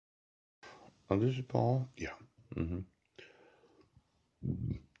Oh, this is Paul? Yeah. hmm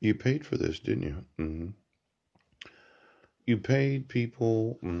You paid for this, didn't you? You paid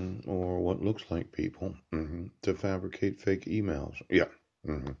people, or what looks like people, to fabricate fake emails. Yeah.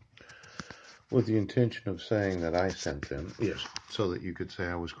 hmm With the intention of saying that I sent them. Yes. So that you could say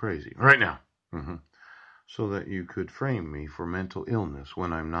I was crazy. Right now. hmm So that you could frame me for mental illness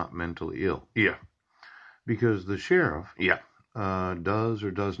when I'm not mentally ill. Yeah. Because the sheriff, yeah, does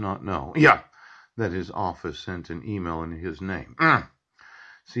or does not know, yeah, that his office sent an email in his name.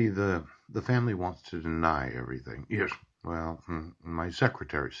 See, the family wants to deny everything. Yes. Well, my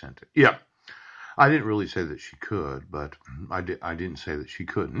secretary sent it. Yeah. I didn't really say that she could, but I didn't say that she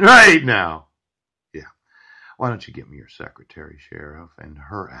couldn't. Right now. Yeah. Why don't you get me your secretary, Sheriff, and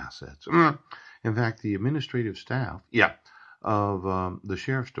her assets? In fact, the administrative staff, yeah, of the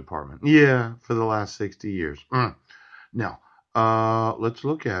sheriff's department. Yeah, for the last 60 years. Now, let's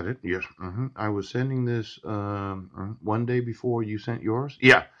look at it. Yes. I was sending this one day before you sent yours.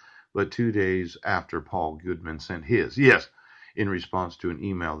 Yeah. But 2 days after Paul Goodman sent his. Yes. In response to an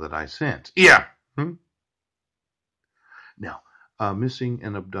email that I sent. Yeah. Now, missing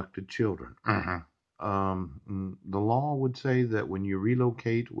and abducted children. The law would say that when you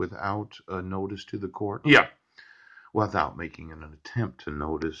relocate without a notice to the court. Yeah. Without making an attempt to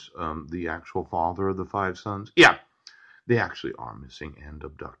notice the actual father of the 5 sons. Yeah. They actually are missing and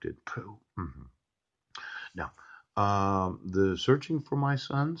abducted. Now, the searching for my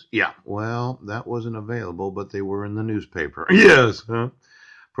sons? Yeah. Well, that wasn't available, but they were in the newspaper. Yes.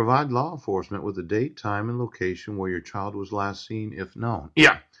 Provide law enforcement with the date, time, and location where your child was last seen, if known.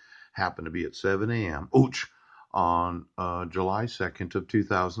 Yeah. Happened to be at 7 a.m. Ouch. On July 2nd of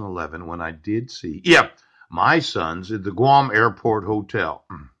 2011 when I did see, yeah, my sons at the Guam Airport Hotel.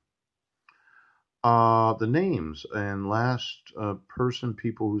 The names and last person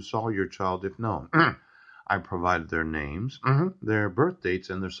people who saw your child, if known. I provided their names, their birth dates,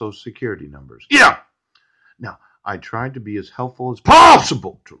 and their social security numbers. Yeah. Now, I tried to be as helpful as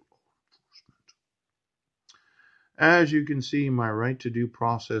possible to law enforcement. As you can see, my right to due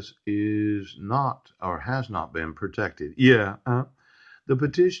process is not or has not been protected. Yeah. The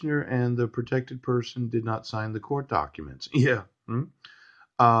petitioner and the protected person did not sign the court documents. Yeah.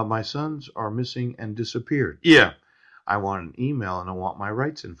 My sons are missing and disappeared. Yeah. I want an email and I want my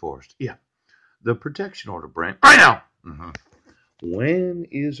rights enforced. Yeah. The protection order, Brent. Right now. When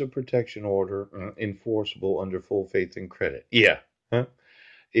is a protection order enforceable under full faith and credit? Yeah.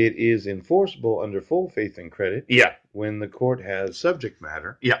 It is enforceable under full faith and credit. Yeah. When the court has subject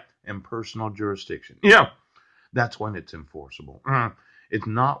matter. Yeah. And personal jurisdiction. Yeah. That's when it's enforceable. It's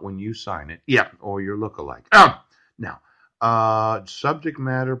not when you sign it. Yeah. Or your lookalike. Now, subject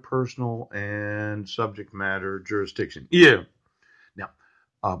matter, personal, and subject matter jurisdiction. Yeah.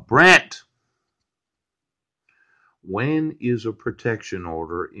 Now, Brent, when is a protection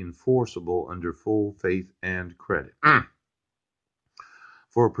order enforceable under full faith and credit?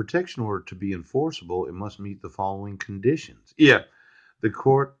 For a protection order to be enforceable, it must meet the following conditions. Yeah. The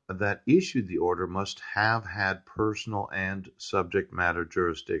court that issued the order must have had personal and subject matter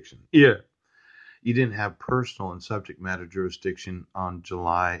jurisdiction. Yeah. You didn't have personal and subject matter jurisdiction on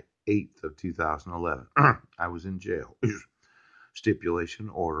July 8th of 2011. I was in jail. Stipulation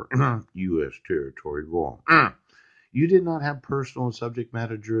order, U.S. territory, Guam. You did not have personal and subject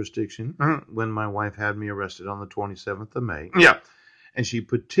matter jurisdiction when my wife had me arrested on the 27th of May. Yeah. And she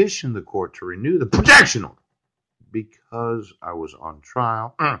petitioned the court to renew the protection order because I was on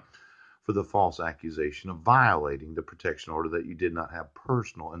trial for the false accusation of violating the protection order that you did not have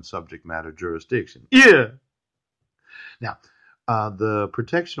personal and subject matter jurisdiction. Yeah. Now, the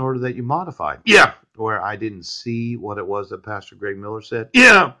protection order that you modified. Yeah. Where I didn't see what it was that Pastor Greg Miller said.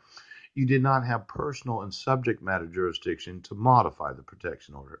 Yeah. You did not have personal and subject matter jurisdiction to modify the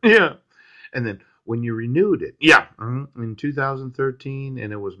protection order. Yeah. And then when you renewed it. Yeah. In 2013,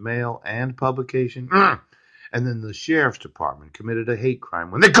 and it was mail and publication. And then the sheriff's department committed a hate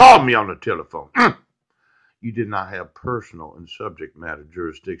crime when they called me on the telephone. You did not have personal and subject matter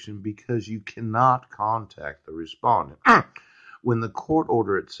jurisdiction because you cannot contact the respondent. When the court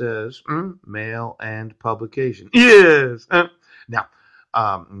order, it says mail and publication. Yes. Now,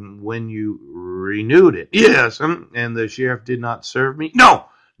 when you renewed it. Yes. And the sheriff did not serve me. No.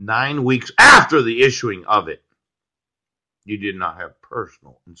 9 weeks after the issuing of it. You did not have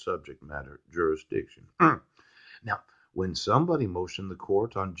personal and subject matter jurisdiction. Now, when somebody motioned the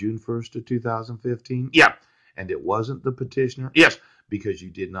court on June 1st of 2015, yeah, and it wasn't the petitioner, yes, because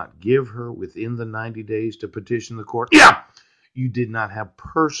you did not give her within the 90 days to petition the court, yeah, you did not have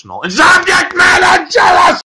personal and subject matter jurisdiction.